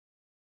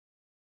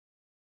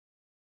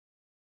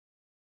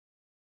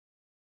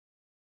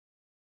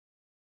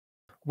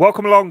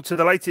Welcome along to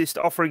the latest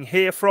offering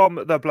here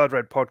from the Blood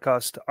Red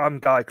podcast. I'm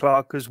Guy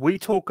Clarke as we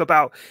talk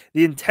about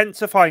the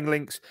intensifying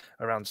links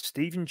around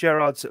Steven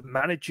Gerrard's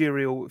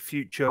managerial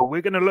future.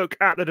 We're going to look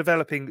at the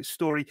developing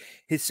story,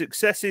 his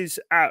successes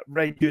at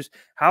Rangers,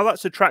 how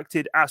that's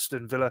attracted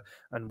Aston Villa,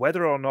 and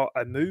whether or not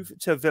a move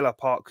to Villa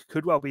Park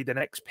could well be the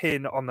next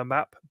pin on the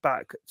map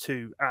back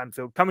to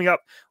Anfield. Coming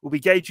up, we'll be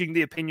gauging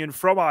the opinion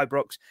from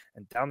Ibrox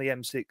and down the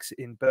M6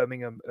 in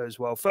Birmingham as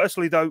well.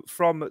 Firstly, though,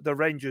 from the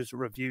Rangers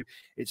review,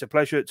 it's a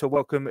pleasure to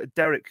welcome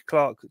Derek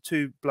Clarke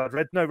to Blood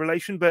Red. No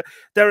relation, but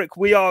Derek,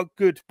 we are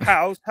good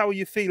pals. How are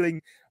you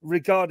feeling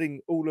regarding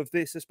all of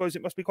this? I suppose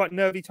it must be quite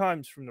nervy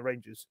times from the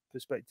Rangers'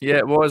 perspective. Yeah,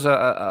 it was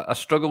a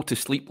struggle to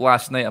sleep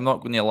last night. I'm not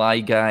going to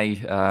lie,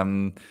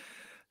 Guy.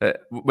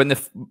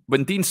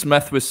 When Dean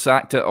Smith was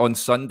sacked on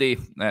Sunday,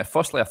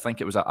 firstly, I think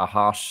it was a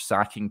harsh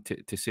sacking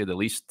to say the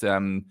least.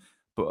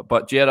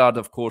 But Gerrard,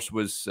 of course,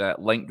 was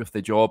linked with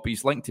the job.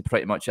 He's linked to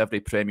pretty much every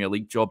Premier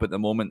League job at the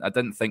moment. I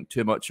didn't think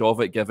too much of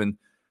it, given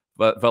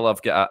Villa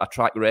have got a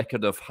track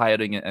record of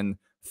hiring and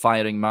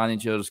firing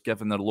managers,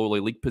 given their lowly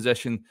league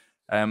position.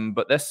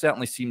 But this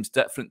certainly seems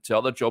different to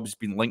other jobs he's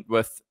been linked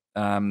with.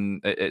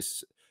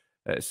 It's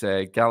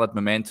gathered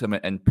momentum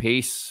and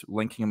pace,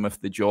 linking him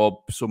with the job,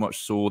 so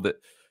much so that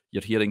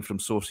you're hearing from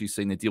sources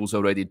saying the deal's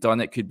already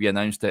done. It could be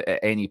announced at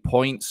any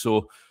point.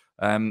 So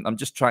I'm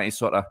just trying to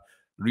sort of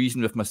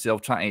reason with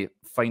myself, trying to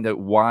find out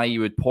why you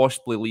would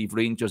possibly leave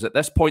Rangers at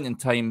this point in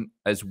time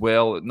as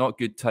well. Not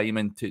good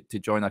timing to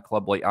join a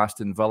club like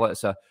Aston Villa.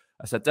 It's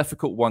a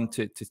difficult one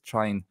to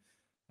try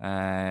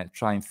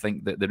and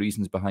think that the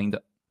reasons behind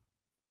it.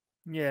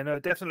 Yeah, no,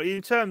 definitely.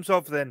 In terms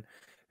of then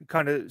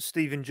kind of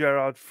Steven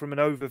Gerrard from an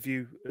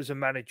overview as a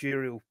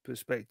managerial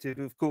perspective,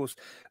 of course,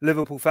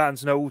 Liverpool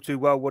fans know all too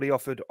well what he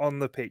offered on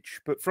the pitch.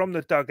 But from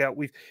the dugout,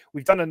 we've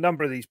done a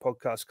number of these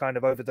podcasts kind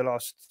of over the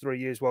last 3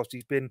 years whilst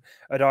he's been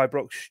at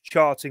Ibrox,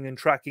 charting and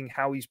tracking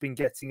how he's been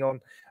getting on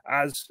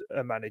as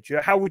a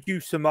manager. How would you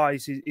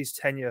surmise his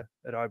tenure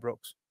at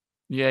Ibrox?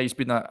 Yeah, he's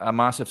been a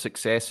massive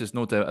success, there's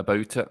no doubt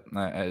about it.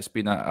 It's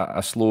been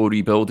a slow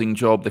rebuilding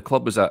job. The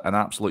club was an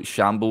absolute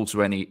shambles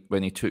when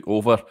he took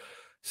over.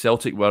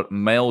 Celtic were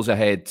miles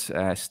ahead,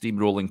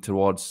 steamrolling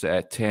towards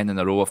 10 in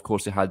a row. Of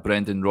course, they had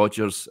Brendan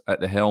Rodgers at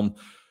the helm.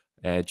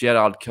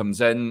 Gerrard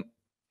comes in,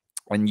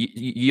 and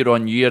year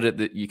on year,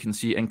 you can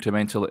see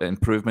incremental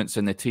improvements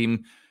in the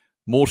team.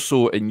 More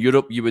so in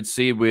Europe, you would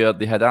say, where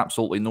they had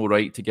absolutely no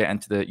right to get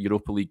into the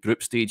Europa League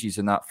group stages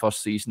in that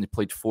first season. They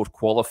played 4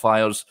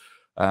 qualifiers,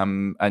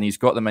 and he's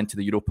got them into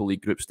the Europa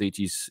League group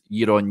stages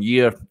year on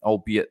year,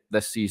 albeit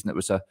this season it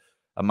was a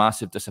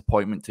massive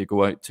disappointment to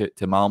go out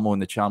to Malmo in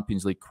the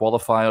Champions League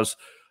qualifiers.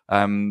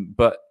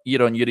 But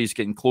year on year, he's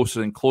getting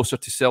closer and closer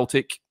to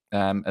Celtic.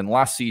 And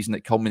last season,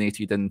 it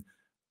culminated in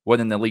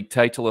winning the league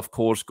title, of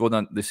course, going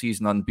on the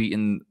season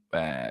unbeaten,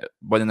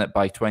 winning it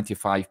by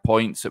 25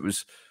 points. It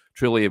was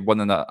truly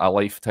winning a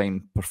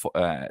lifetime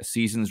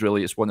seasons,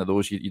 really. It's one of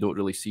those you don't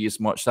really see as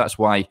much. That's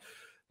why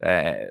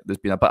there's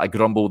been a bit of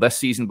grumble this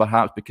season,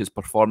 perhaps, because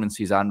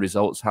performances and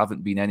results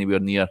haven't been anywhere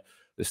near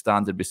the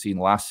standard we've seen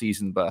last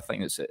season. But I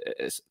think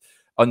it's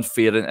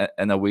unfair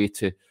in a way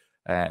to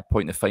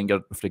point the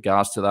finger with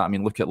regards to that. I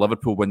mean, look at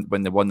Liverpool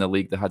when they won the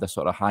league, they had a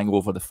sort of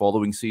hangover the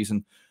following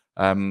season.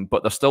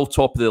 But they're still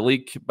top of the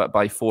league, but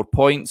by 4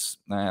 points.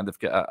 They've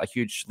got a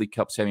huge League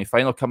Cup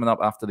semi-final coming up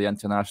after the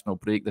international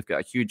break. They've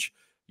got a huge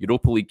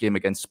Europa League game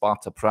against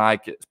Sparta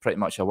Prague. It's pretty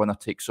much a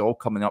winner-takes-all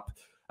coming up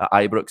at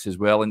Ibrox as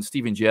well. And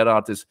Steven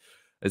Gerrard has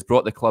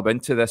brought the club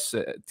into this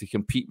to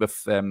compete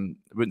with, I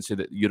wouldn't say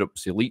that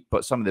Europe's elite,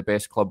 but some of the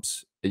best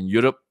clubs in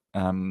Europe.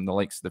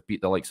 They've beat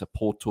the likes of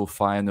Porto,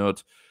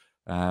 Feyenoord,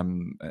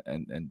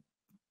 and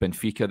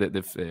Benfica, that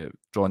they've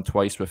drawn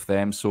twice with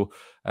them. So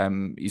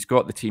he's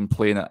got the team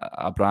playing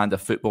a brand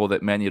of football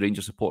that many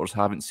Rangers supporters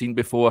haven't seen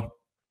before.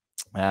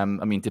 I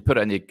mean, to put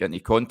it into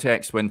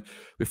context,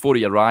 before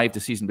he arrived the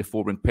season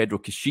before, when Pedro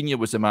Caixinha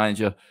was the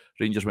manager,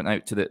 Rangers went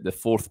out to the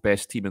 4th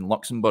best team in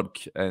Luxembourg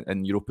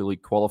in Europa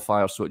League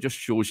qualifiers. So it just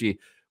shows you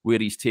where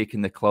he's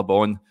taken the club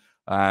on.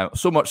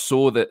 So much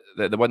so that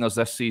the winners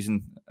this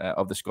season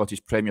of the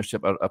Scottish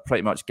Premiership are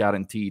pretty much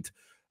guaranteed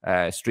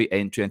straight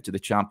entry into the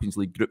Champions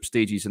League group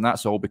stages, and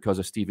that's all because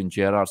of Steven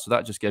Gerrard. So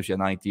that just gives you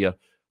an idea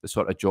the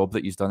sort of job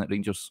that he's done at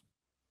Rangers.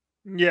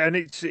 Yeah, and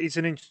it's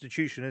an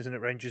institution, isn't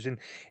it, Rangers,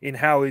 in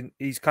how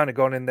he's kind of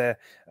gone in there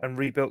and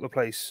rebuilt the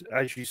place,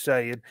 as you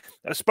say. And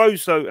I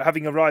suppose, though,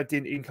 having arrived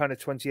in kind of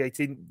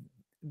 2018,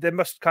 there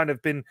must kind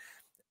of been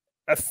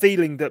a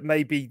feeling that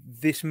maybe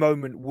this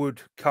moment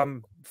would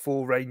come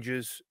for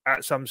Rangers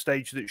at some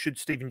stage, that should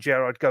Steven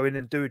Gerrard go in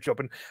and do a job.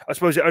 And I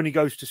suppose it only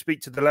goes to speak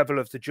to the level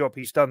of the job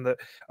he's done that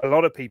a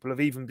lot of people have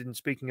even been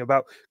speaking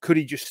about. Could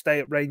he just stay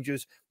at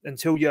Rangers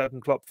until Jurgen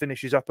Klopp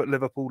finishes up at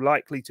Liverpool,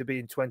 likely to be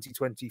in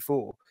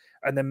 2024,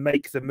 and then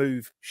make the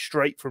move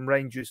straight from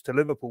Rangers to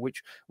Liverpool,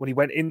 which when he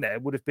went in there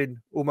would have been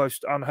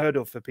almost unheard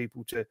of for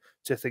people to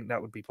think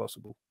that would be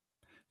possible?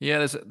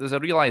 Yeah, there's a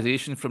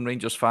realisation from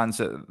Rangers fans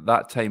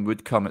that time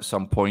would come at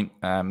some point.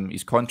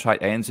 His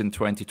contract ends in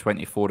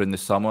 2024 in the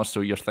summer,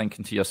 so you're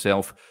thinking to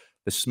yourself,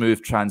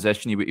 smooth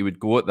transition he would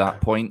go at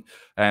that point.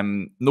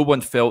 No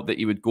one felt that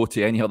he would go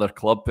to any other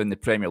club in the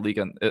Premier League,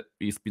 and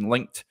he's been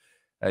linked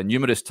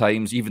numerous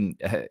times. Even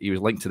he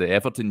was linked to the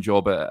Everton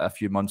job a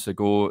few months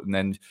ago, and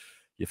then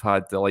you've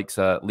had the likes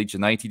of Leeds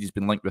United. He's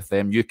been linked with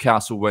them.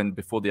 Newcastle win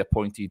before they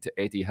appointed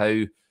Eddie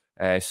Howe.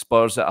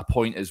 Spurs at a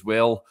point as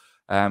well.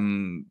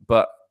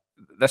 But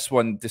this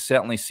one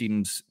certainly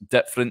seems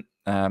different.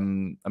 I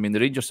mean, the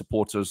Rangers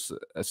supporters,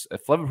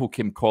 if Liverpool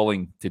came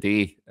calling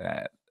today,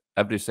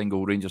 every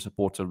single Rangers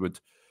supporter would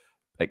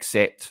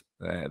accept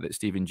that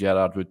Steven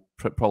Gerrard would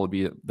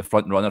probably be the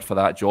front runner for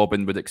that job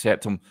and would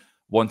accept him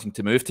wanting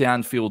to move to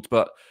Anfield.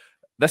 But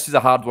this is a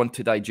hard one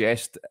to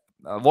digest.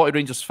 A lot of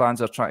Rangers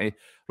fans are trying to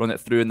run it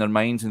through in their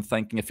minds and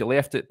thinking if you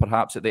left it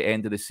perhaps at the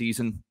end of the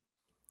season,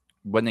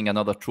 winning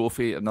another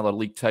trophy, another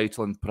league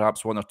title, and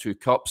perhaps 1 or 2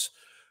 cups,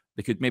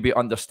 they could maybe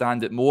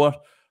understand it more.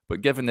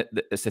 But given that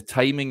it's the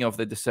timing of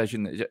the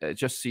decision, it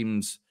just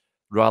seems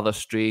rather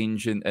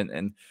strange, and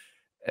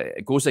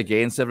it goes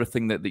against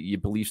everything that you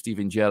believe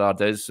Steven Gerrard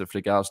is with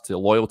regards to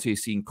loyalty,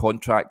 seeing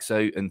contracts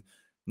out and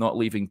not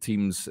leaving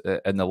teams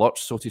in the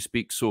lurch, so to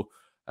speak. So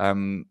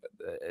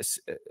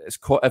it's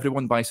caught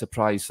everyone by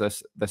surprise,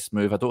 this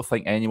move. I don't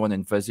think anyone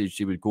envisaged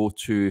he would go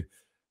to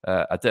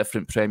a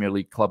different Premier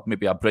League club,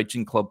 maybe a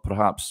bridging club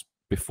perhaps,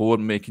 before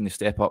making the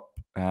step up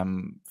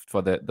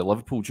for the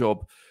Liverpool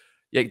job.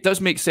 Yeah, it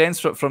does make sense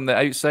from the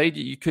outside.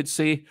 You could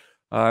say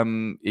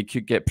he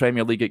could get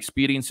Premier League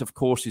experience. Of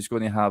course, he's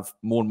going to have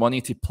more money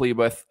to play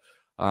with,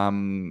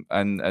 and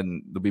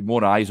there'll be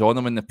more eyes on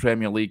him in the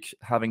Premier League.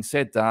 Having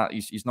said that,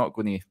 he's not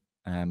going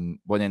to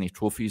win any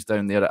trophies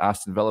down there at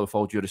Aston Villa, with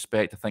all due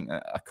respect. I think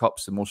a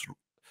cup's the most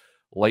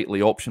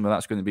likely option, but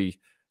that's going to be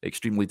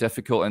extremely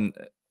difficult. And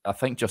I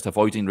think just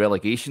avoiding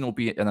relegation will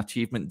be an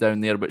achievement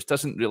down there, which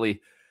doesn't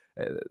really...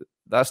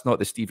 that's not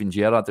the Steven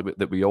Gerrard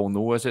that we all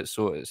know, is it?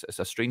 So it's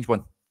a strange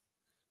one.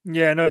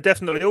 Yeah, no,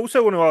 definitely. I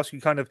also want to ask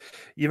you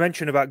you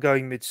mentioned about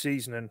going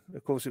mid-season, and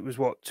of course it was,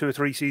 2 or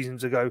 3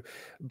 seasons ago,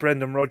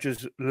 Brendan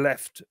Rodgers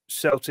left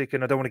Celtic,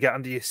 and I don't want to get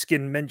under your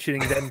skin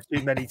mentioning them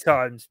too many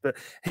times, but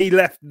he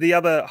left the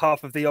other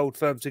half of the old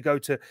firm to go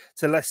to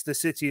Leicester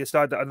City, a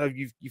side that I know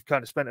you've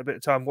kind of spent a bit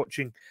of time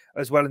watching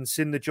as well and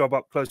seen the job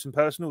up close and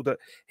personal that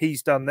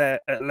he's done there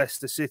at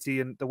Leicester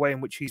City and the way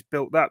in which he's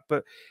built that.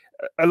 But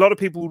a lot of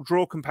people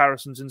draw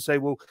comparisons and say,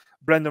 well,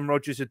 Brendan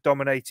Rodgers had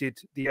dominated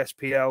the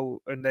SPL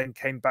and then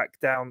came back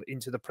down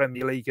into the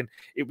Premier League, and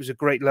it was a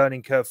great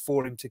learning curve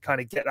for him to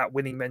kind of get that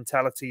winning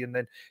mentality and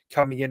then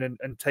coming in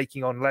and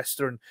taking on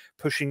Leicester and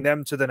pushing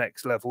them to the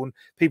next level. And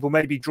people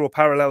maybe draw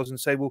parallels and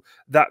say, well,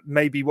 that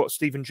may be what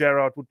Steven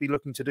Gerrard would be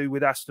looking to do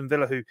with Aston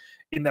Villa, who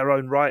in their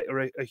own right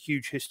are a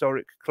huge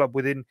historic club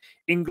within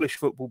English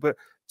football. But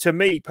to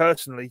me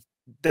personally,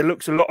 there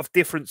looks a lot of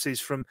differences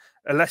from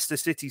a Leicester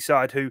City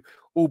side who,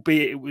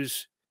 albeit it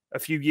was a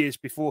few years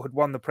before, had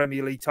won the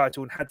Premier League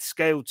title and had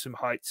scaled some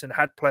heights and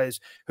had players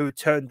who had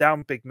turned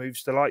down big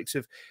moves, the likes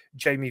of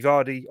Jamie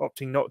Vardy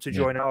opting not to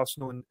join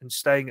Arsenal and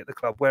staying at the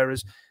club,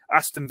 whereas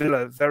Aston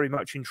Villa, very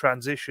much in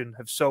transition,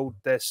 have sold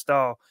their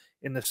star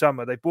in the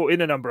summer. They brought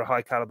in a number of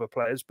high-caliber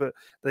players, but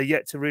they're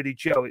yet to really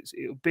gel.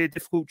 It'll be a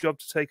difficult job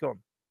to take on.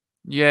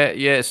 Yeah,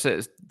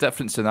 it's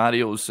different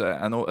scenarios.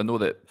 I know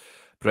that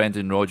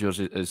Brendan Rodgers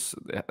is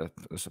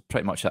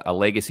pretty much a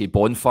legacy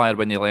bonfire.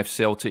 When he left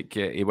Celtic,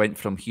 he went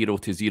from hero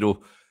to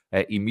zero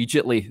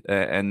immediately,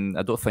 and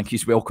I don't think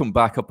he's welcome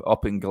back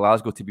up in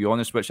Glasgow, to be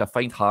honest, which I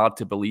find hard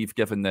to believe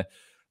given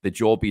the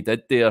job he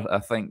did there. I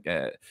think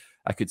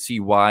I could see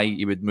why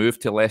he would move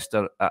to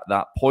Leicester at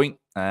that point.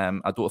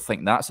 I don't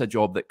think that's a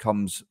job that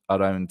comes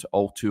around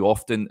all too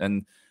often,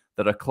 and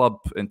they're a club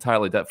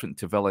entirely different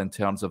to Villa in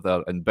terms of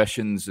their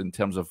ambitions, in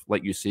terms of,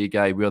 like you say,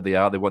 Guy, where they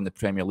are. They won the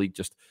Premier League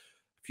just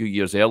few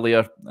years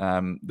earlier,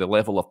 the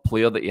level of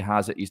player that he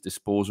has at his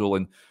disposal,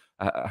 and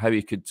how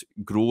he could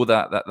grow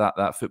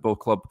that football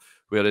club.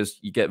 Whereas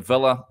you get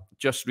Villa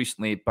just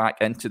recently back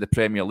into the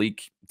Premier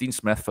League. Dean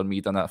Smith, for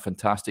me, done a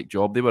fantastic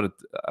job. They were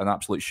an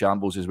absolute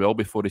shambles as well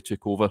before he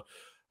took over.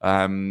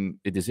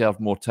 He deserved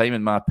more time,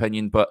 in my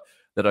opinion, but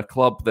they're a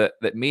club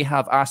that may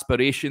have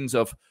aspirations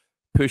of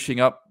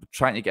pushing up,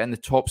 trying to get in the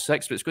top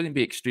 6, but it's going to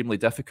be extremely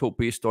difficult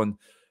based on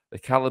the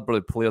calibre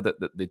of player that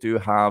they do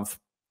have.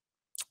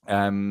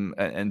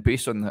 And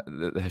based on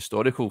the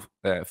historical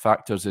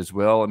factors as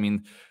well. I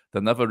mean,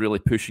 they're never really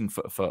pushing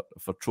for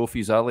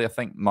trophies, are they? I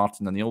think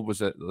Martin O'Neill was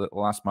the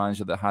last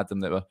manager that had them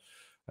that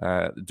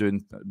were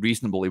doing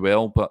reasonably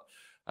well, but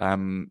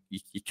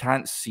you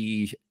can't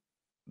see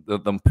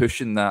them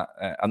pushing that.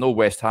 I know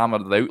West Ham are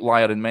the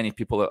outlier, and many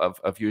people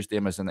have used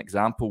them as an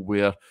example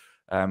where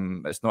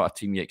it's not a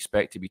team you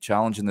expect to be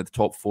challenging the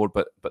top 4,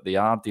 but they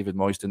are. David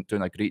Moyes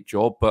doing a great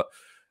job, but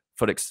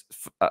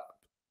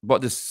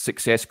what does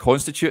success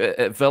constitute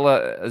at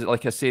Villa?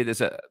 Like I said,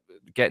 is it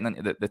getting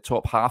into the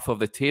top half of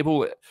the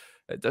table?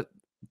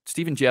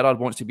 Steven Gerrard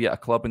wants to be at a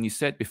club, and he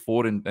said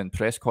before in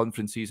press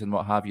conferences and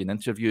what have you, in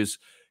interviews,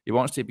 he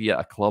wants to be at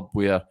a club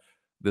where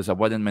there's a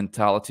winning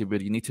mentality,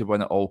 where you need to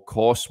win at all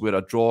costs, where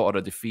a draw or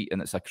a defeat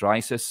and it's a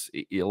crisis.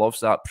 He loves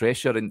that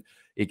pressure, and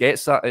he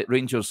gets that at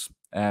Rangers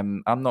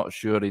I'm not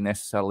sure he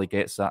necessarily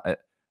gets that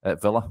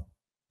at Villa.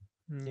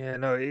 Yeah,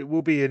 no, it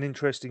will be an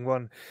interesting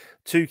one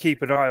to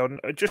keep an eye on.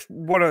 I just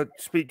want to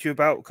speak to you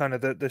about kind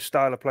of the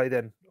style of play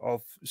then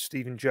of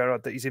Steven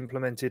Gerrard that he's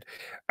implemented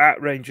at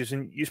Rangers.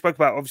 And you spoke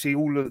about obviously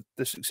all of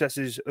the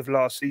successes of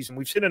last season.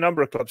 We've seen a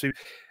number of clubs who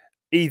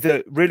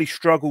either really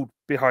struggled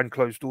behind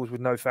closed doors with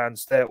no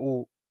fans there,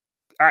 or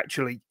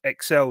actually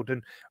excelled.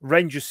 And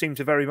Rangers seem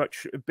to very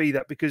much be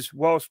that, because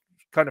whilst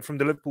kind of from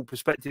the Liverpool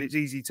perspective, it's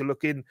easy to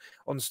look in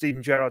on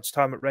Steven Gerrard's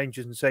time at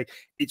Rangers and say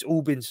it's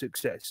all been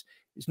success.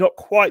 It's not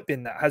quite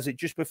been that, has it?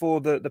 Just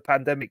before the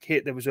pandemic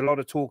hit, there was a lot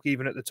of talk,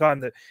 even at the time,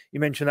 that you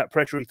mentioned that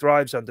pressure he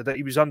thrives under, that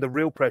he was under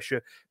real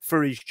pressure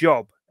for his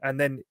job. And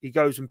then he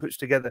goes and puts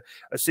together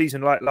a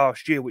season like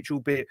last year, which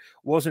albeit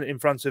wasn't in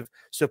front of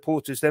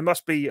supporters. There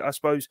must be, I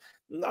suppose,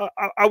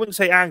 I wouldn't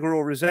say anger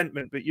or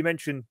resentment, but you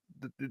mentioned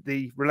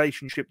the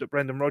relationship that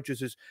Brendan Rodgers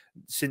has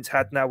since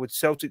had now with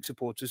Celtic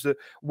supporters. That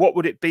what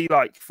would it be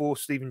like for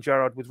Steven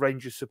Gerrard with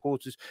Rangers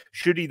supporters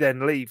should he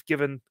then leave,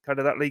 given kind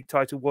of that league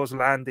title was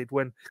landed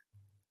when,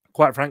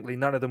 quite frankly,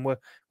 none of them were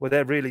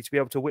there really to be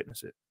able to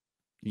witness it?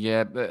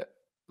 Yeah, but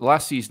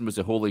last season was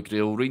the holy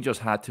grail. Rangers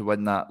had to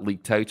win that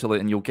league title,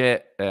 and you'll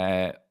get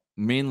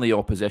mainly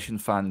opposition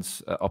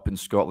fans up in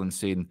Scotland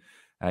saying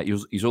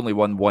he's only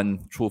won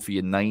one trophy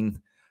in 9.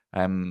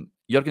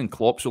 Jurgen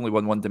Klopp's only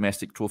won one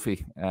domestic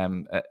trophy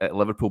at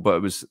Liverpool, but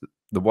it was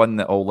the one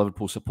that all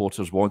Liverpool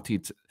supporters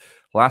wanted.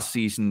 Last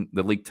season,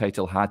 the league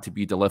title had to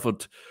be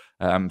delivered.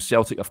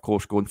 Celtic, of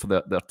course, going for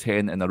their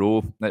 10 in a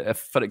row. If,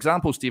 for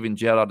example, Steven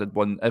Gerrard had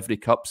won every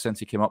cup since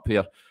he came up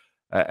here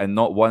and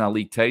not won a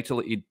league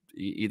title,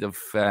 he'd have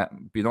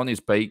been on his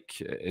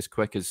bike as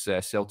quick as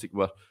Celtic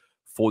were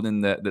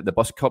phoning the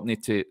bus company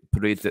to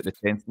parade the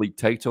 10th league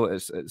title.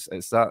 It's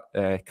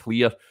that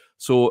clear.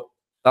 So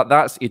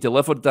he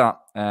delivered that.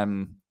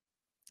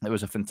 It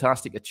was a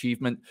fantastic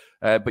achievement.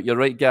 But you're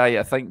right, Guy.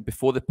 I think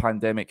before the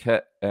pandemic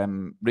hit,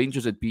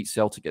 Rangers had beat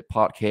Celtic at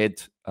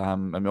Parkhead,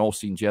 and we've all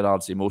seen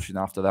Gerrard's emotion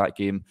after that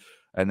game.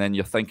 And then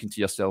you're thinking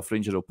to yourself,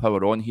 Rangers will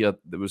power on here.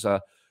 There was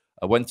a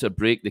winter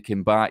break. They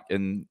came back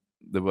and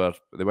they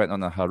went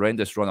on a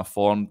horrendous run of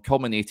form,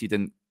 culminated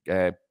in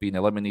being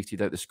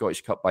eliminated out the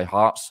Scottish Cup by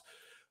Hearts.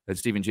 And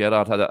Steven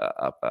Gerrard had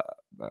a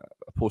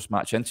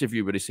post-match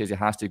interview where he says he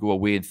has to go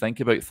away and think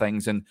about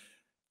things. And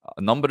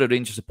a number of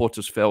Rangers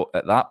supporters felt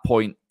at that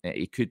point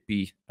he could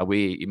be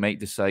away. He might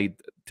decide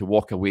to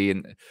walk away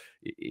and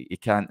he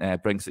can't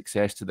bring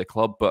success to the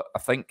club. But I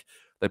think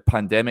the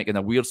pandemic, in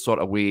a weird sort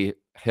of way,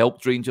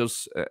 helped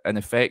Rangers. In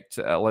effect,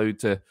 it allowed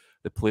the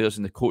players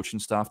and the coaching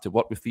staff to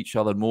work with each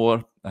other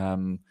more.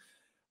 And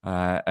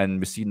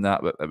we've seen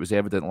that. It was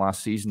evident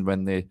last season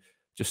when they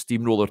just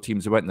steamroller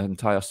teams. They went the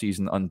entire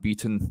season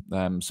unbeaten.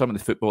 Some of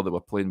the football that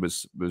were playing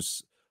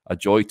was a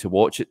joy to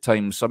watch at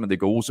times. Some of the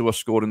goals they were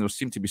scoring, they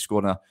seemed to be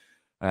scoring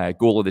a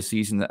goal of the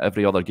season at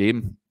every other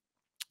game.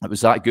 It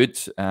was that good.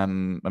 I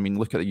mean,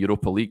 look at the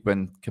Europa League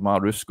when Kemar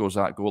Roofe scores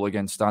that goal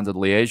against Standard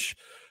Liège.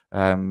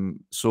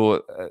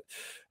 So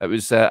it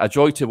was a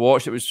joy to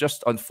watch. It was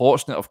just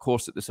unfortunate, of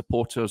course, that the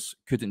supporters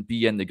couldn't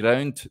be in the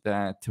ground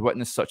to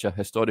witness such a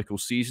historical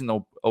season,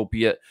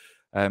 albeit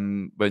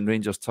when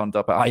Rangers turned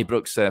up at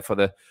Ibrox for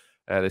the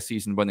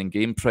season-winning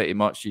game, pretty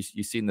much.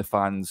 You've seen the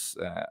fans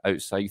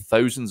outside,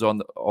 thousands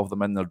of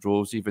them in their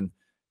droves. Even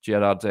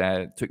Gerrard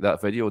took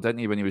that video, didn't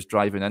he, when he was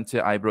driving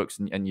into Ibrox,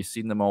 and you've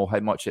seen them all, how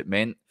much it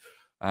meant.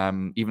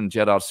 Even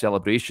Gerrard's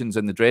celebrations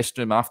in the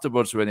dressing room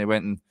afterwards when he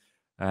went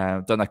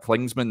and done a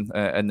Klingsman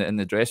in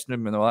the dressing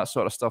room and all that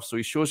sort of stuff. So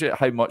he shows you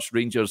how much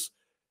Rangers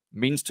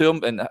means to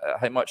him and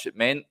how much it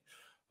meant.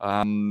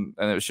 And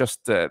it was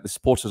just the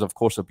supporters, of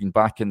course, have been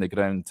back in the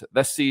ground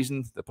this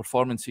season. The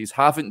performances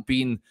haven't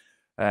been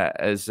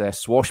as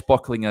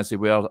swashbuckling as they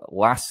were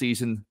last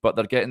season, but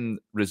they're getting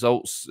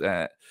results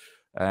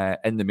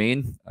in the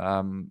main.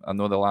 I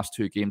know the last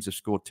 2 games have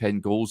scored 10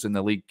 goals in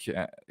the league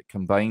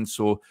combined.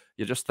 So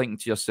you're just thinking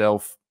to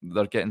yourself,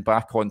 they're getting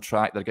back on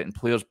track. They're getting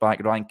players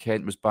back. Ryan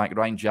Kent was back.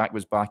 Ryan Jack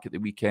was back at the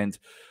weekend.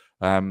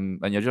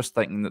 And you're just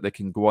thinking that they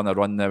can go on a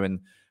run now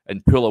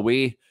and pull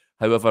away.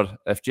 However,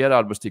 if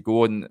Gerrard was to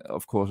go, and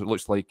of course it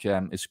looks like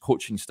his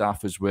coaching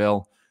staff as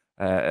well,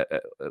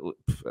 it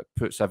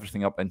puts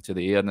everything up into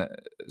the air, and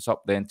it's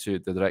up then to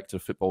the director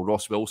of football,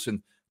 Ross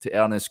Wilson, to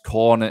earn his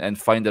corn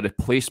and find a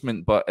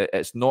replacement, but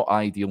it's not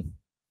ideal.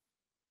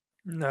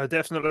 No,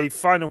 definitely.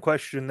 Final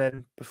question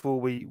then,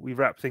 before we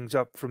wrap things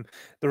up from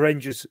the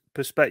Rangers'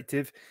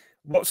 perspective.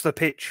 What's the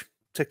pitch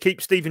to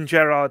keep Steven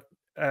Gerrard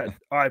at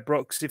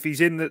Ibrox? If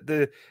he's in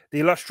the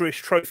illustrious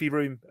trophy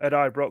room at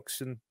Ibrox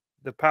and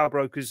the power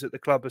brokers at the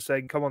club are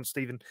saying, come on,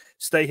 Steven,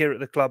 stay here at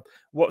the club,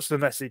 what's the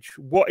message?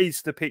 What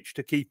is the pitch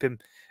to keep him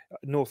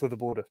north of the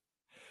border?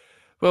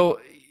 Well,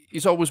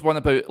 he's always one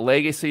about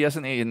legacy,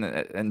 isn't he?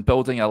 And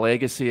building a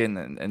legacy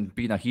and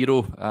being a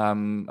hero. I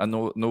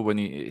know when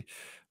he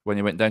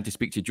went down to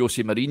speak to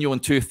Jose Mourinho in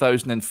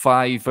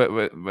 2005,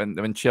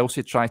 when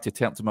Chelsea tried to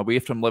tempt him away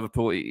from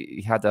Liverpool,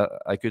 he had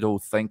a good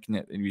old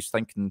thinking. He was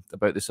thinking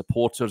about the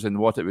supporters and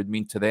what it would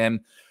mean to them.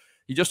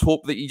 you just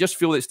hope that you just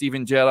feel that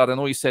Steven Gerrard, I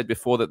know he said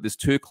before that there's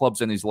 2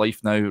 clubs in his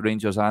life now,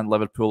 Rangers and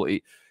Liverpool.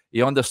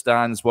 He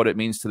understands what it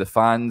means to the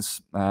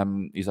fans.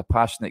 He's a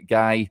passionate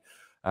guy.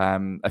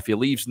 If he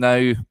leaves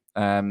now,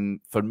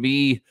 for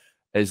me,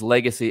 his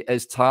legacy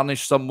is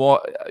tarnished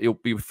somewhat. He'll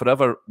be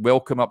forever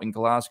welcome up in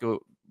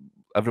Glasgow.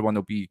 Everyone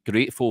will be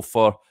grateful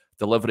for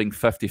delivering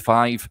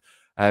 55.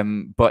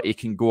 But he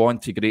can go on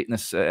to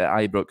greatness at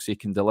Ibrox. He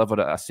can deliver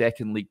a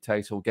second league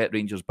title, get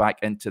Rangers back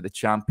into the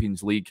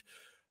Champions League.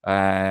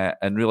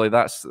 And really,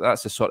 that's the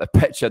sort of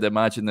pitch I'd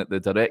imagine that the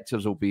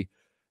directors will be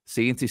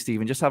saying to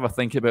Steven. Just have a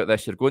think about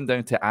this. You're going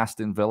down to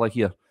Aston Villa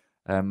here.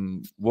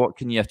 What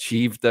can you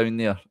achieve down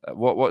there?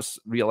 What's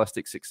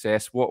realistic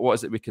success? What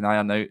is it we can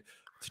iron out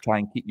to try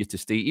and keep you to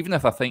stay? Even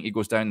if I think he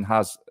goes down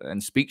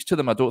and speaks to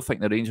them, I don't think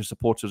the Rangers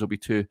supporters will be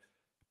too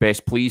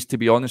best pleased, to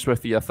be honest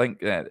with you. I think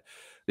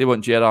they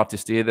want Gerrard to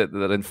stay, that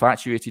they're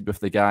infatuated with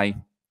the guy.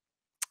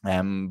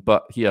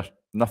 But here,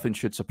 nothing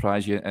should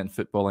surprise you in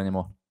football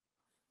anymore.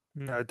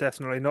 No,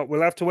 definitely not.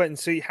 We'll have to wait and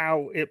see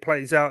how it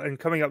plays out. And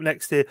coming up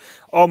next here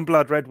on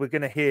Blood Red, we're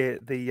going to hear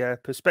the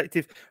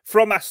perspective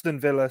from Aston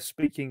Villa,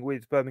 speaking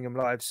with Birmingham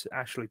Live's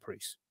Ashley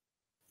Preece.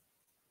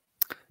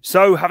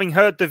 So, having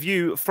heard the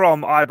view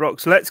from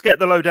Ibrox, let's get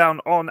the lowdown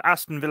on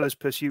Aston Villa's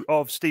pursuit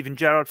of Steven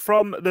Gerrard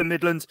from the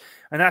Midlands.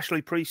 And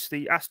Ashley Preece,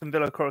 the Aston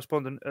Villa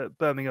correspondent at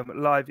Birmingham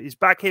Live, is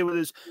back here with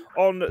us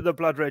on the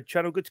Blood Red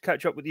channel. Good to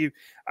catch up with you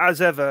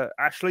as ever,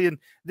 Ashley. And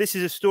this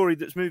is a story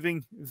that's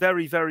moving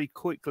very, very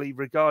quickly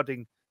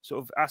regarding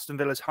sort of Aston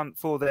Villa's hunt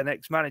for their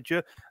next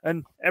manager,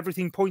 and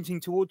everything pointing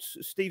towards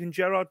Steven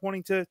Gerrard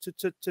wanting to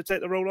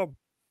take the role on.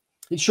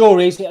 It sure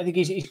is. I think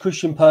he's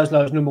Christian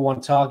Purslow's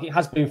 #1 target. It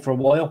has been for a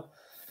while.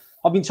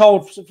 I've been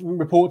told from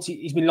reports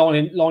he's been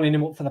lining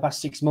him up for the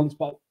past 6 months,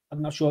 but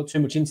I'm not sure too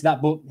much into that.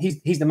 But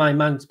he's the main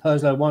man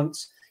Purslow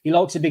wants. He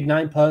likes a big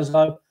name,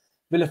 Purslow.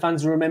 Villa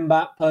fans will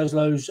remember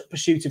Purslow's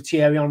pursuit of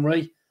Thierry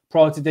Henry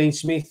prior to Dean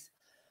Smith.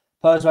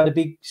 Purslow had a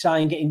big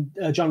say in getting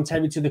John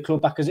Terry to the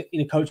club back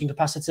in a coaching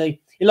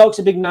capacity. He likes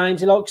the big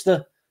names. He likes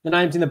the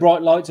names in the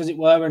bright lights, as it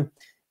were. And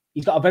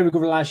he's got a very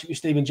good relationship with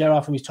Steven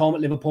Gerrard from his time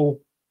at Liverpool,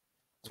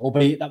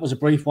 albeit that was a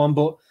brief one.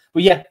 But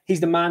yeah,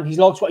 he's the man. He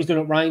likes what he's done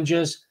at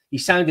Rangers. He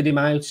sounded him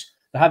out.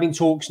 They're having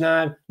talks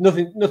now.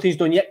 Nothing's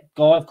done yet,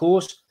 Guy, of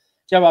course.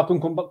 Gerrard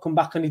can come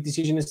back on his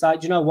decision and say,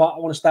 do you know what? I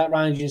want to start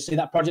Rangers and see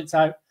that project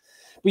out.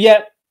 But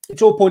yeah,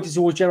 it's all pointed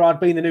towards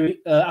Gerrard being the new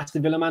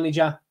Aston Villa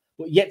manager,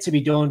 but yet to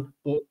be done,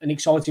 but an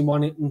exciting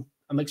one. And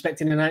I'm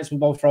expecting an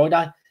announcement by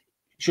Friday.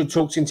 Should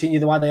talks continue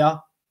the way they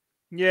are.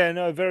 Yeah,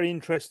 no, very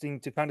interesting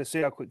to kind of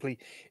see how quickly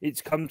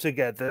it's come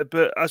together.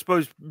 But I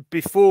suppose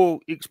before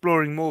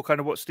exploring more kind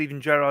of what Steven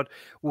Gerrard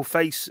will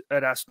face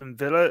at Aston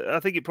Villa, I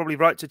think it's probably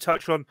right to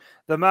touch on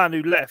the man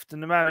who left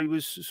and the man who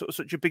was sort of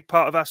such a big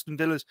part of Aston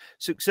Villa's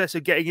success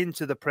of getting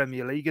into the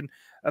Premier League, and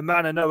a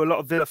man I know a lot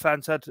of Villa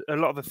fans had a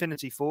lot of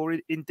affinity for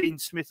in Dean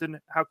Smith, and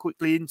how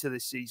quickly into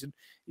this season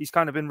he's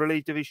kind of been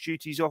relieved of his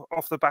duties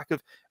off the back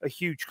of a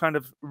huge kind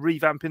of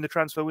revamp in the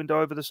transfer window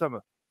over the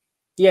summer.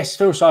 Yes,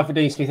 feel sorry for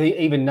Dean Smith,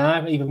 even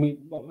now,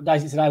 what day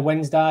is it today,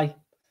 Wednesday?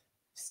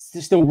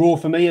 It's still raw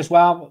for me as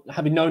well,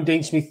 having known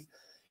Dean Smith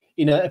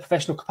in a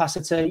professional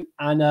capacity.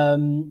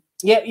 And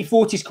yeah, he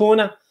fought his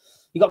corner.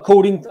 He got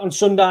called in on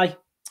Sunday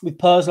with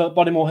Purslow at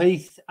Bodymoor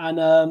Heath,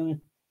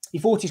 and he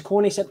fought his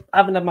corner. He said, I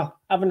haven't had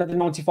the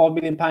 £95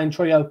 million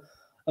trio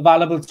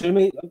available to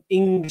me.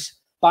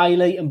 Ings,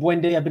 Bailey and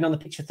Buendia have been on the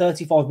pitch for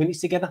 35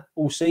 minutes together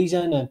all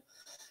season, and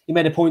he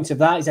made a point of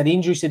that. He's had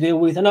injuries to deal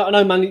with. I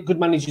know good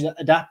managers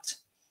adapt,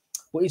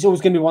 but it's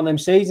always going to be one of them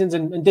seasons.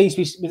 And Dean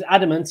Smith was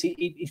adamant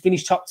he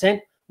finished top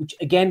 10, which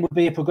again would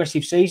be a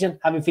progressive season,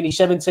 having finished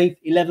 17th,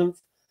 11th,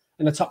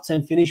 and a top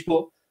 10 finish.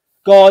 But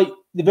Guy,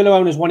 the Villa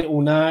owners want it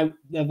all now.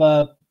 They've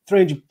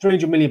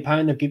 £300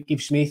 million they've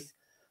give Smith.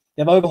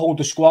 They've overhauled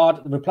the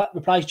squad. They've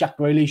replaced Jack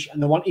Grealish,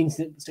 and they want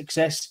instant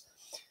success.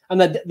 And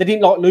they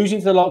didn't like losing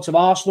to the likes of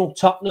Arsenal,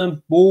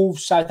 Tottenham,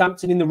 Wolves,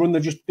 Southampton in the run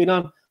they've just been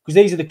on, because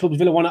these are the clubs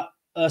Villa want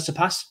to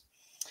surpass.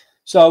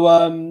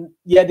 So,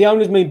 yeah, the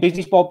owners mean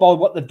business by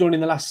what they've done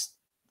in the last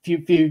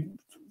few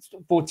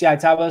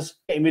 48 hours,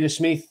 getting rid of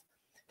Smith.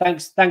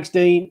 Thanks,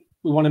 Dean.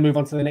 We want to move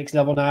on to the next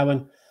level now.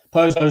 And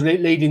Purslow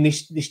leading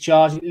this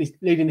charge,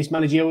 leading this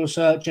managerial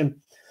search. And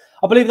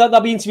I believe that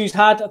there'll be interviews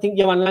had. I think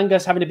Johan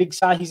Langer's having a big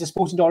say. He's the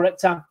sporting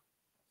director.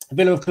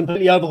 Villa have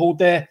completely overhauled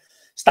their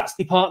stats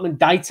department,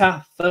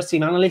 data,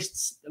 first-team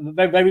analysts,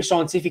 very, very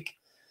scientific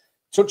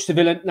touch to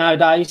Villa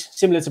nowadays,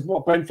 similar to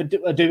what Brentford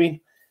are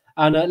doing.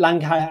 And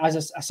Langer has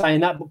a saying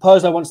that, but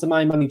Purslow wants the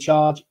main man in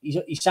charge.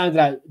 He sounded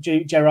out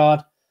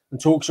Gerrard,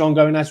 and talks are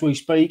ongoing as we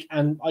speak.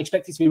 And I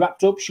expect it to be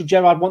wrapped up. Should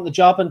Gerrard want the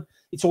job, and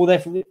it's all there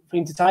for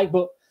him to take,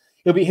 but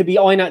he'll be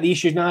eyeing out the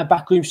issues now.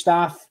 Backroom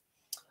staff,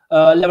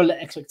 level of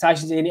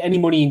expectations, any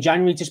money in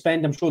January to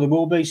spend. I'm sure there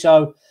will be.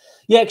 So,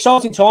 yeah,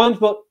 exciting times.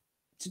 But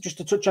just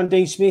to touch on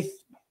Dean Smith,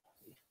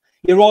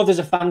 he arrived as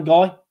a fan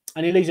guy,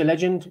 and he leaves a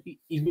legend.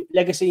 His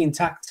legacy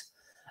intact.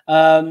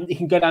 He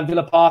can go down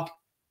Villa Park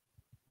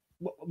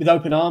with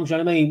open arms, you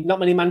know what I mean? Not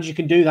many managers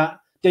can do that.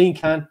 Dean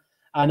can.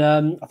 And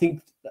I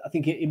think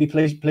he'd be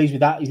pleased with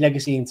that. His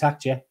legacy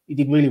intact. Yeah, he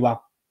did really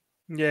well.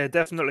 Yeah,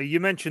 definitely. You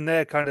mentioned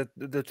there kind of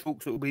the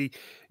talks that will be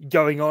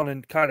going on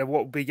and kind of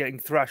what will be getting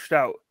thrashed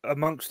out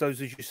amongst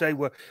those, as you say,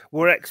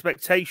 were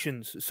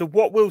expectations. So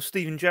what will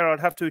Steven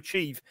Gerrard have to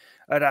achieve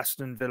at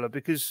Aston Villa?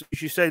 Because,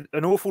 as you say,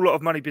 an awful lot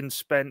of money been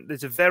spent.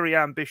 There's a very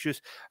ambitious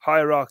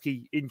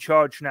hierarchy in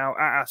charge now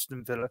at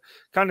Aston Villa.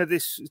 Kind of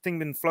this thing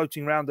been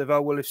floating around of,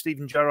 oh, well, if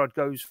Steven Gerrard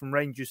goes from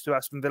Rangers to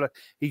Aston Villa,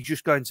 he's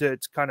just going to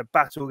kind of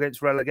battle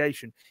against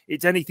relegation.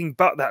 It's anything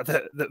but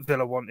that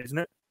Villa want, isn't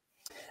it?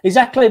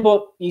 Exactly,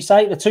 but you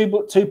say the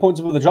 2 points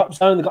above the drop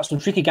zone. They've got some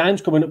tricky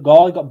games coming up,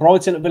 guy. Got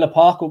Brighton at Villa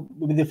Park will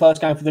be the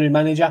first game for the new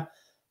manager.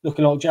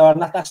 Looking like Gerrard,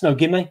 and that's no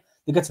gimme.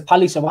 They get to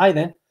Palace away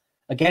then.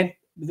 Again,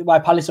 the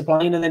way Palace are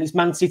playing, and then it's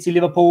Man City,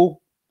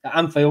 Liverpool at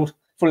Anfield,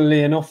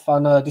 funnily enough,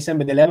 on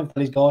December the 11th for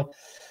this guy.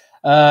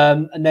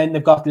 And then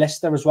they've got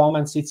Leicester as well,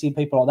 Man City,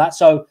 people like that.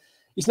 So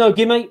it's no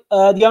gimme.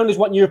 The owners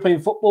want European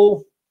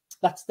football.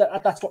 That's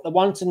what they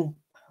want. And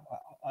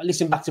I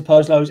listened back to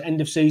Purslow's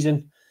end of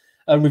season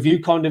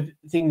review kind of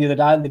thing the other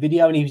day in the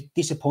video, and he was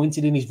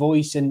disappointed in his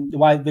voice and the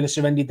way Villa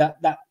surrendered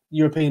that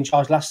European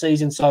charge last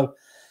season. So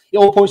it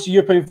all points to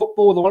European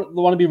football. They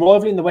want to be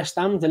rivaling the West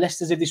Ham, the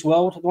Leicesters of this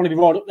world. They want to be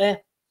right up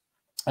there,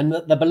 and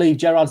they believe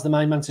Gerrard's the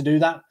main man to do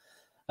that.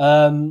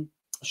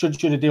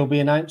 Should a deal be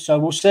announced? So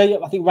we'll see.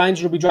 I think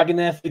Rangers will be dragging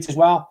their feet as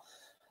well.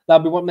 They'll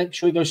be want to make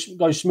sure it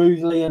goes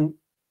smoothly, and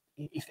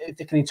if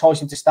they can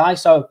entice him to stay.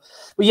 So,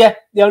 but yeah,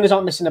 the owners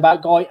aren't missing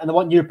about, guy, and they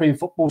want European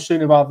football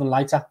sooner rather than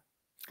later.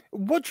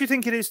 What do you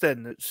think it is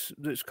then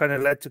that's kind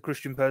of led to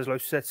Christian Purslow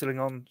settling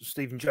on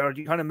Steven Gerrard?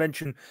 You kind of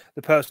mentioned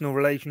the personal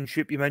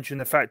relationship. You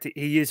mentioned the fact that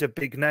he is a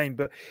big name,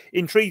 but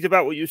intrigued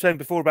about what you were saying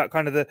before about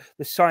kind of the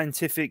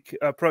scientific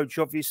approach.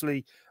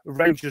 Obviously,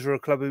 Rangers are a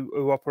club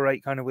who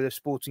operate kind of with a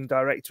sporting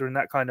director and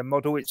that kind of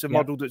model. It's a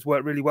model that's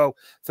worked really well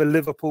for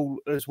Liverpool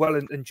as well,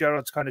 and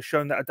Gerrard's kind of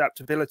shown that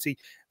adaptability.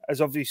 As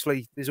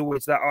obviously, there's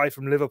always that eye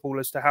from Liverpool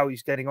as to how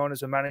he's getting on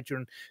as a manager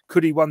and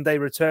could he one day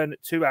return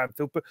to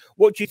Anfield. But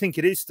what do you think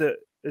it is that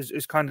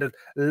has kind of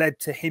led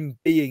to him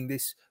being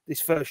this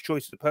first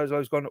choice that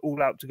Purslow's gone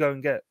all out to go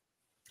and get?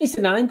 It's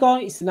the name,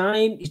 guy. It's the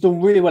name. He's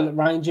done really well at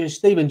Rangers.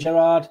 Steven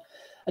Gerrard.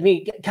 I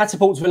mean,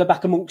 catapults Villa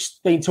back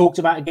amongst being talked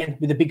about again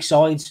with the big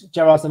sides.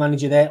 Gerrard's the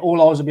manager there.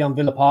 All eyes will be on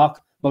Villa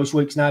Park most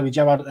weeks now with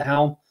Gerrard at the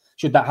helm,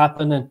 should that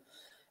happen. And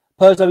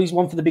Purslow, he's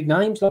one for the big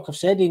names, like I've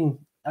said.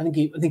 I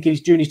think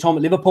he's during his time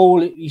at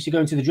Liverpool, he used to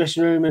go into the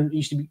dressing room and he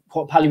used to be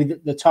quite pally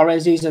with the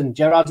Torreses and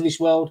Gerrards of this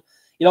world.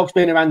 He likes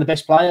being around the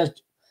best players.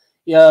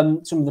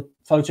 Some of the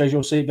photos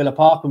you'll see at Villa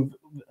Park when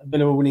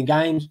Villa were winning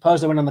games.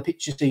 Purslow went on the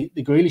pitch to see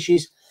the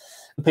Grealishes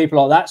and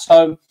people like that.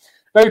 So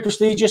very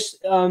prestigious.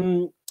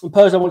 And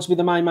Purslow wants to be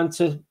the main man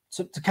to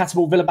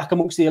catapult Villa back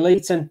amongst the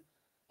elite, and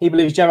he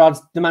believes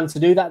Gerrard's the man to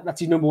do that. That's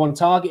his number one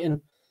target,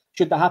 and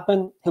should that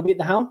happen, he'll be at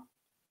the helm.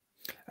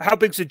 How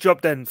big's the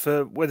job then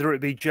for whether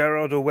it be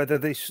Gerrard or whether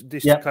this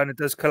kind of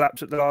does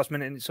collapse at the last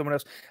minute and it's someone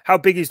else? How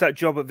big is that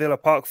job at Villa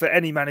Park for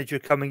any manager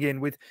coming in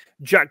with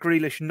Jack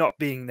Grealish not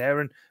being there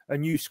and a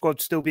new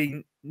squad still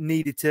being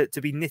needed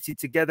to be knitted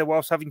together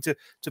whilst having to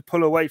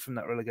pull away from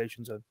that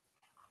relegation zone?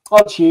 Oh,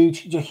 it's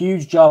huge. It's a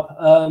huge job.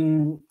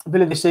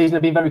 Villa this season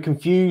have been very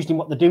confused in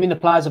what they're doing. The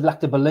players have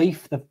lacked a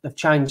belief. They've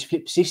changed,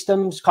 flipped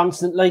systems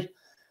constantly.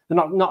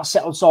 They're not a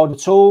settled side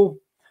at all.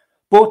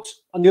 But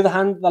on the other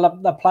hand,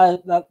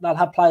 they'll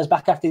have players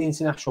back after the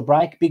international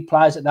break. Big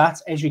players at that.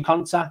 Ezri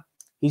Konsa,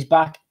 he's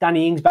back.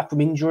 Danny Ings back from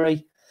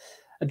injury.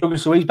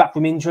 Douglas Luiz back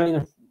from injury.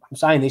 And I'm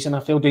saying this, and I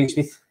feel Dean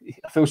Smith.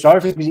 I feel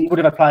sorry for him because he would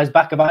have had players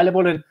back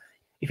available. And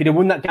if he'd have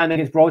won that game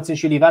against Brighton,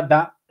 should he have had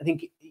that? I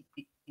think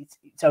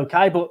it's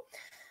okay. But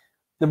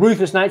the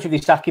ruthless nature of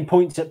this sacking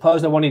points at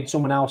Purslow wanted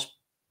someone else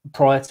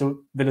prior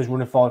to Villa's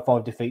run of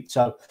 5-5 defeat.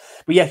 So,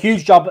 but yeah,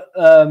 huge job.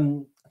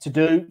 To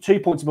do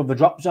 2 points above the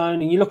drop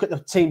zone, and you look at the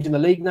teams in the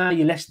league now,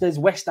 your Leicesters,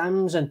 West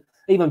Hams, and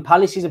even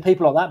Palaces and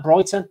people like that,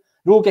 Brighton,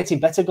 they're all getting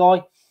better,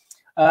 guy.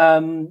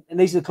 And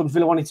these are the clubs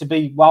Villa wanted to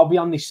be well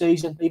beyond this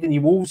season. Even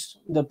your Wolves,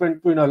 the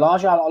Bruno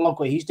Lage, I like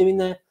what he's doing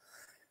there.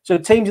 So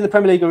teams in the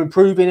Premier League are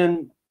improving,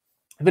 and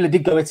Villa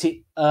did go at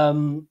it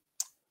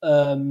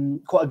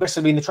quite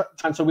aggressively in the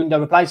transfer window,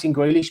 replacing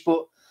Grealish.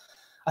 But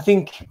I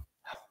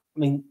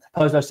mean,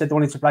 Purslow said they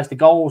wanted to replace the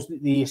goals,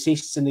 the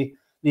assists, and the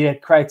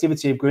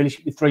creativity of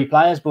Grealish with three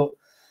players, but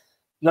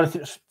you got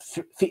to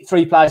fit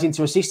three players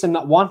into a system,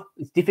 not one.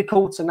 It's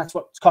difficult, and that's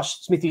what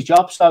cost Smithy's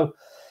job. So,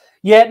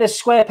 yeah, there's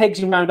square pegs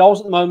in round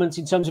holes at the moment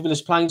in terms of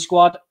Villa's playing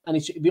squad, and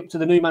it'll be up to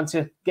the new man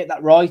to get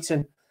that right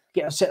and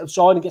get a set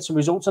side and get some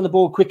results on the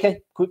board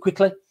quickly,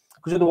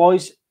 because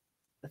otherwise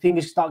the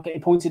fingers start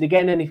getting pointed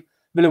again. And if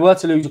Villa were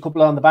to lose a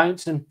couple on the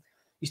bounce, and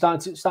you're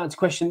starting to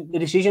question the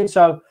decision.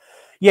 So,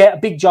 yeah, a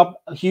big job,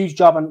 a huge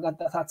job, and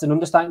that's an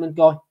understatement,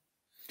 guy.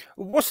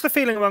 What's the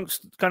feeling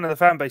amongst kind of the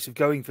fan base of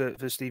going for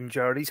Steven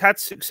Gerrard? He's had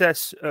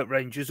success at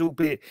Rangers,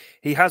 albeit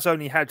he has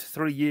only had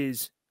 3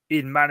 years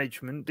in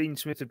management. Dean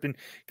Smith had been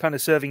kind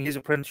of serving his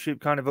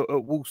apprenticeship kind of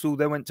at Walsall,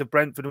 then went to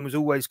Brentford and was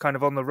always kind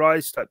of on the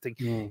rise type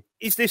thing.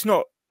 Is this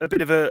not a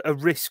bit of a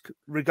risk,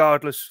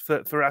 regardless,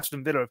 for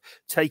Aston Villa of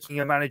taking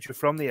a manager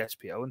from the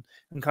SPL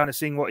and kind of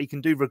seeing what he can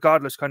do,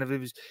 regardless kind of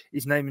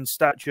his name and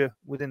stature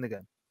within the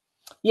game?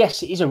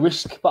 Yes, it is a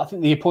risk, but I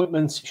think the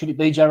appointment, should it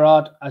be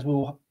Gerrard, as we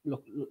were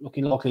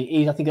looking likely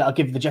it is, I think that'll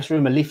give the dressing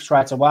room a lift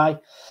straight away.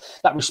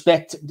 That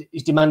respect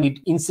is demanded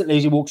instantly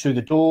as he walks through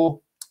the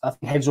door. I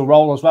think heads will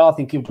roll as well. I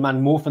think he'll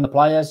demand more from the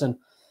players. And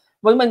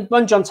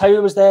when John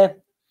Taylor was there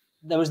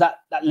was that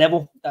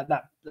level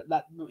that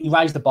he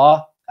raised the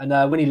bar,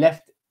 and when he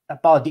left,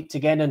 that bar dipped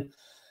again. And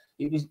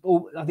it was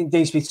I think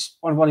Dean Smith's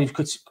one of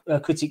his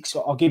critics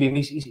I'll give him.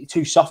 He's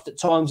too soft at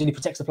times and he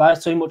protects the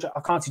players too much.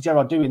 I can't see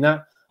Gerrard doing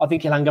that. I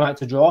think he'll hang them out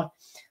to dry.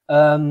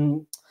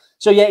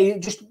 So yeah, it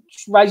just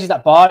raises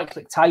that bar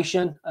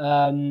expectation.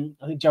 I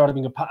think Gerrard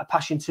will bring a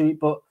passion to it,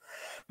 but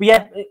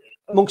yeah,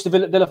 amongst the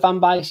Villa fan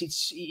base,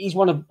 it's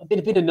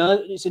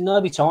a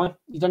nervy time.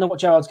 You don't know what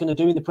Gerrard's going to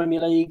do in the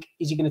Premier League.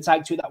 Is he going to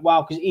take to it that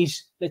well?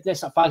 Because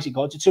let's not face it,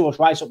 guys, it's a 2-horse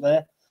race up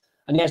there,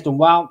 and he has done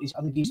well.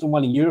 I think he's done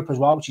well in Europe as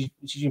well, which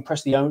has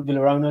impressed the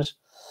Villa owners,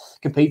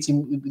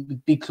 competing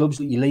with big clubs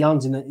like your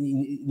Leons in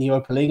the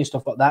Europa League and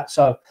stuff like that.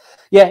 So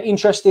yeah,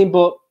 interesting,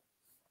 but.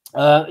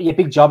 Yeah,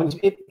 big job. And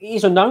it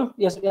is unknown.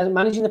 He hasn't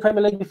managed in the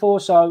Premier League before,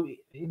 so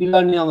he'll be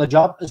learning on the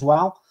job as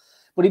well.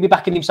 But he'll be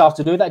backing himself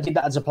to do that. He did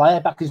that as a player,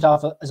 backed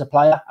himself as a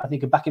player. I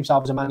think he'll back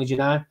himself as a manager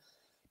now,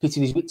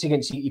 pitting his wits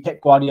against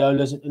Pep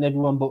Guardiola's and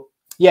everyone. But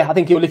yeah, I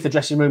think he'll lift the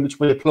dressing room, which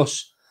will be a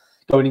plus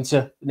going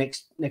into the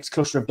next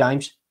cluster of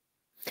games.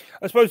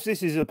 I suppose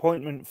this is an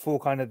appointment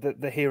for kind of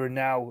the here and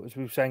now, as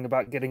we were saying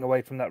about getting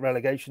away from that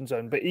relegation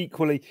zone. But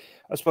equally,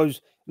 I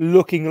suppose,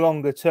 looking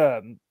longer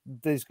term,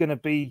 there's going to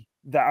be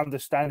that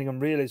understanding and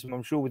realism,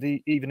 I'm sure, with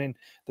even in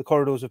the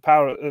corridors of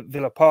power at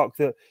Villa Park,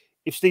 that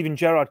if Steven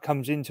Gerrard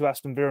comes into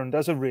Aston Villa and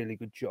does a really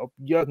good job,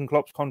 Jurgen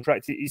Klopp's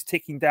contract is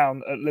ticking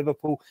down at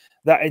Liverpool.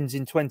 That ends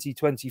in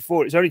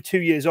 2024. It's only 2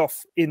 years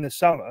off in the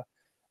summer.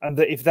 And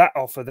that if that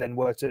offer then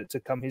were to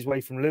come his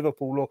way from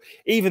Liverpool, or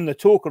even the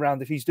talk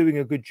around if he's doing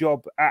a good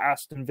job at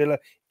Aston Villa,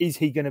 is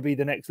he going to be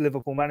the next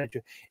Liverpool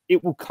manager?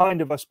 It will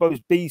kind of, I suppose,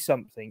 be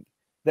something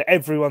that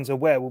everyone's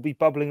aware will be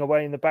bubbling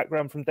away in the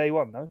background from day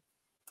one, no?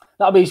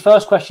 That'll be his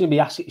first question to be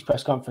asked at his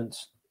press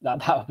conference.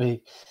 That would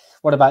be,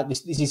 what about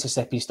this? This is a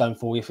stepping stone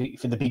for you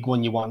for the big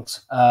one you want.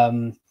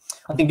 I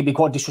think it'd be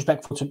quite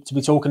disrespectful to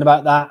be talking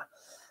about that.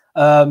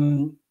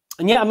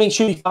 And yeah, I mean,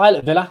 should he fail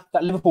at Villa?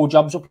 That Liverpool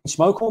job's up in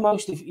smoke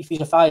almost if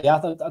he's a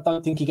failure. I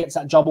don't think he gets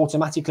that job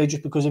automatically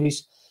just because of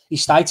his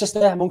status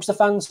there amongst the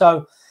fans.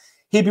 So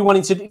he'd be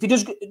wanting to,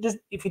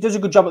 if he does a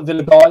good job at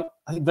Villa, guy,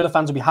 I think Villa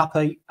fans will be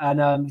happy,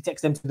 and he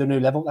takes them to the new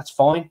level. That's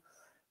fine.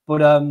 But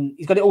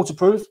he's got it all to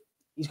prove.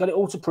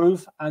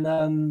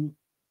 And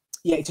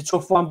yeah, it's a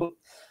tough one. But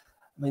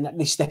I mean,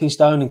 this stepping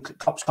stone and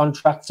Klopp's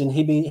contract and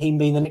him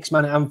being the next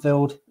man at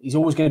Anfield, he's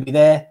always going to be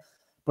there.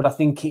 But I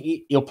think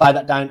he'll play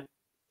that down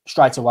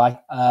straight away.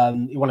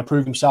 He want to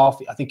prove himself.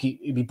 I think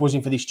he'll be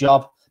buzzing for this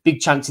job.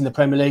 Big chance in the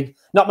Premier League.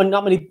 Not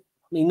many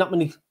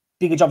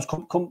bigger jobs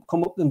come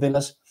up than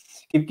Villa's,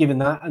 given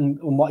that and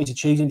what he's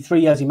achieved in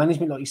 3 years in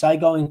management. Like you say,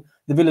 going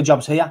the Villa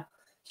job's here,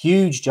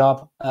 huge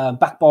job.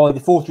 Backed by the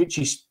fourth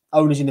richest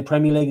owners in the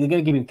Premier League. They're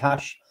going to give him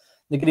cash.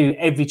 They're going to give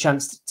him every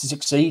chance to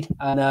succeed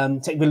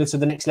and take Villa to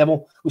the next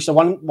level, which they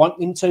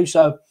want him to.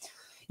 So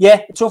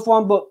yeah, a tough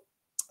one, but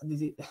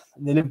the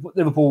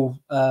Liverpool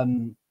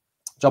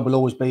job will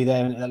always be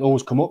there and it'll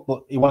always come up,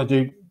 but you want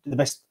to do the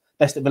best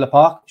at Villa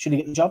Park. Should he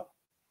get the job?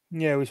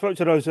 Yeah, we spoke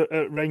to those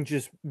at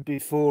Rangers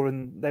before,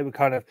 and they were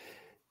kind of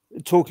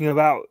talking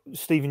about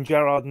Steven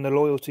Gerrard and the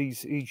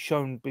loyalties he's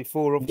shown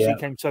before. Obviously, he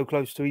came so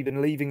close to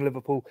even leaving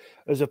Liverpool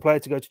as a player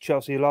to go to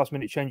Chelsea. A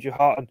last-minute change of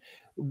heart and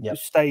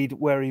stayed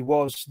where he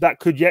was. That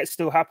could yet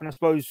still happen, I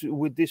suppose,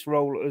 with this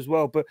role as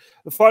well. But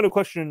the final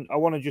question I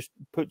want to just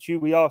put to you,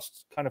 we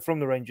asked kind of from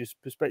the Rangers'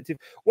 perspective,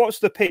 what's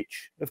the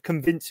pitch of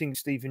convincing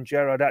Steven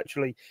Gerrard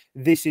actually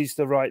this is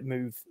the right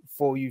move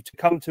for you to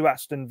come to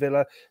Aston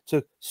Villa,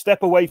 to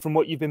step away from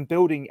what you've been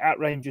building at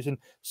Rangers and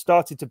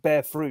started to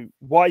bear fruit?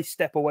 Why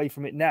step away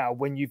from it now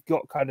when you've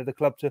got kind of the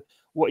club to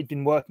what you've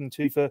been working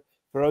to for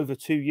over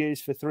 2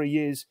 years, for 3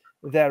 years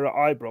there at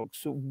Ibrox?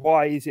 So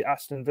why is it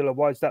Aston Villa?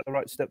 Why is that the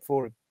right step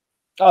for him?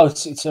 Oh,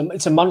 it's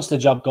a monster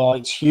job, guy.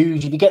 It's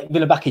huge. If you get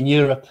Villa back in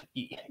Europe,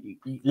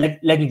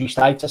 legendary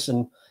status,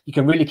 and you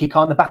can really kick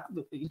on the back.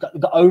 You've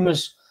got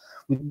owners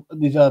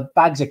with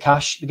bags of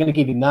cash. They're going to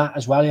give him that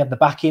as well. He had the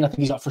backing. I think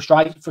he's got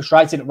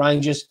frustrated at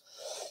Rangers,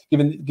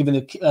 given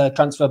the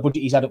transfer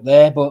budget he's had up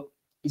there. But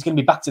he's going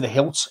to be back to the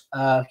hilt.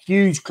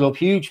 Huge club,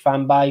 huge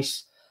fan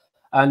base,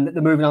 and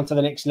they're moving on to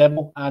the next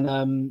level.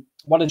 And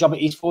what a job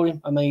it is for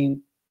him. I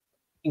mean,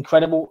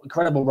 incredible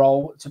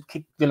role to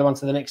kick Villa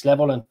onto the next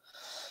level. And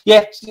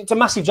yeah, it's a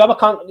massive job. I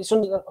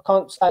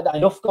can't say that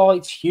enough, guy.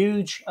 It's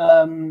huge.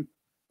 Aston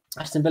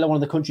Villa, one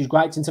of the country's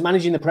greats, and to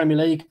managing the Premier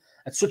League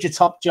at such a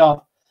top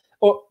job,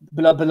 or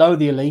below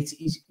the elite,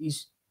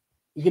 he's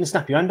going to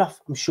snap your hand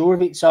off. I'm sure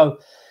of it. So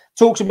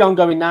talks will be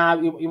ongoing now.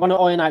 You want to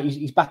iron out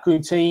his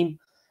backroom team,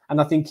 and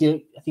I think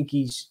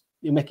he's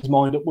he'll make his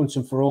mind up once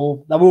and for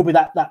all. There will be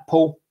that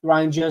pull.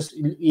 Rangers,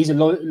 he's a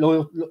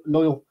loyal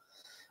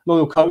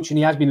coach, and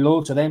he has been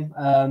loyal to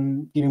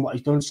them, given what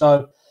he's done.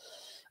 So,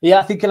 yeah,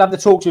 I think he'll have the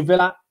talks with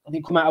Villa. I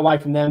think come out away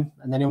from them,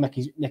 and then he'll make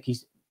his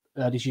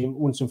decision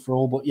once and for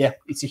all. But yeah,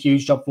 it's a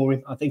huge job for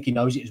him. I think he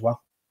knows it as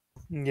well.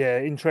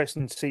 Yeah,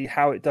 interesting to see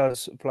how it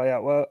does play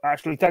out. Well,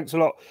 Ashley, thanks a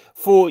lot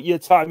for your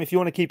time. If you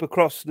want to keep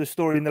across the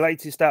story and the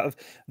latest out of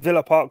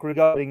Villa Park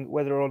regarding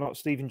whether or not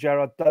Steven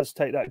Gerrard does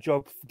take that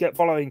job, get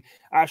following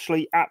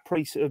Ashley at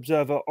Preece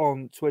Observer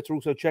on Twitter.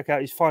 Also, check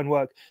out his fine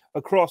work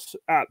across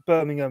at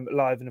Birmingham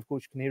Live. And of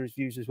course, you can hear his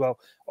views as well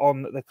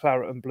on the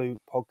Claret and Blue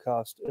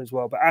podcast as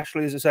well. But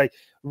Ashley, as I say,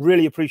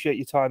 really appreciate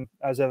your time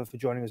as ever for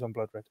joining us on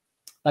Blood Red.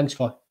 Thanks,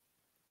 Kai.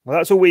 Well,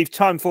 that's all we've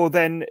time for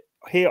then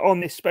here on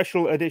this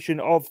special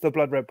edition of the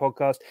Blood Red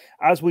podcast,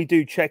 as we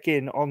do check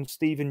in on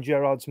Steven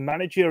Gerrard's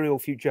managerial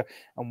future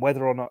and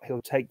whether or not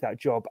he'll take that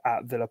job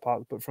at Villa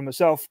Park. But from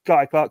myself,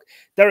 Guy Clarke,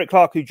 Derek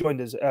Clarke, who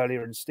joined us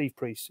earlier, and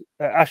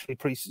Ashley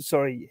Preece,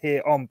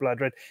 here on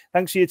Blood Red.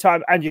 Thanks for your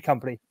time and your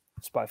company.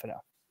 It's bye for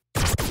now.